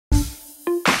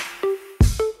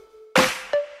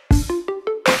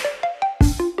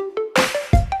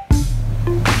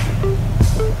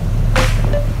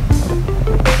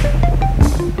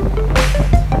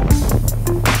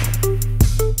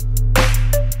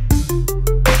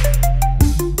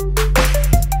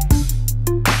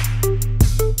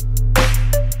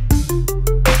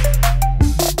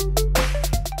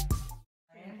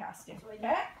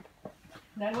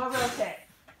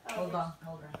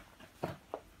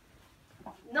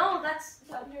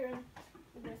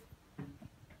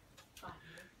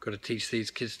Got to teach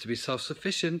these kids to be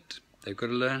self-sufficient. They've got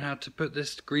to learn how to put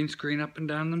this green screen up and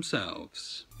down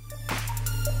themselves.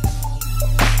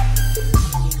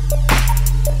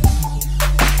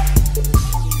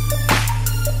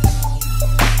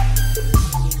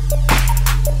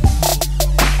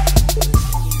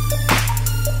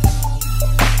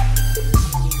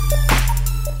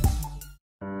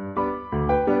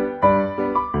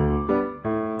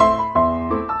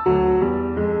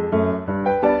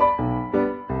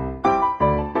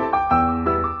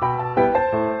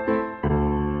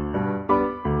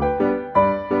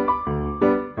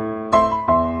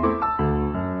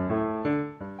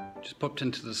 Just popped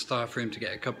into the staff room to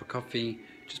get a cup of coffee.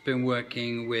 Just been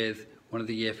working with one of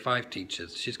the Year 5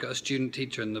 teachers. She's got a student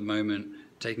teacher in the moment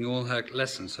taking all her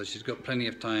lessons, so she's got plenty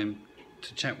of time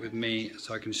to chat with me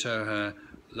so I can show her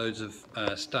loads of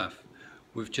stuff.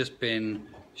 We've just been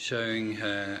showing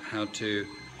her how to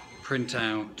print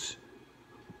out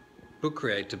book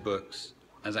creator books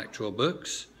as actual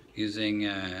books using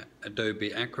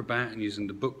Adobe Acrobat and using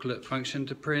the booklet function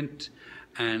to print.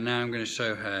 And now I'm going to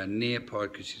show her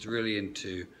Nearpod because she's really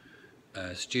into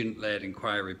student-led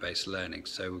inquiry-based learning.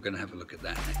 So we're going to have a look at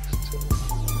that next.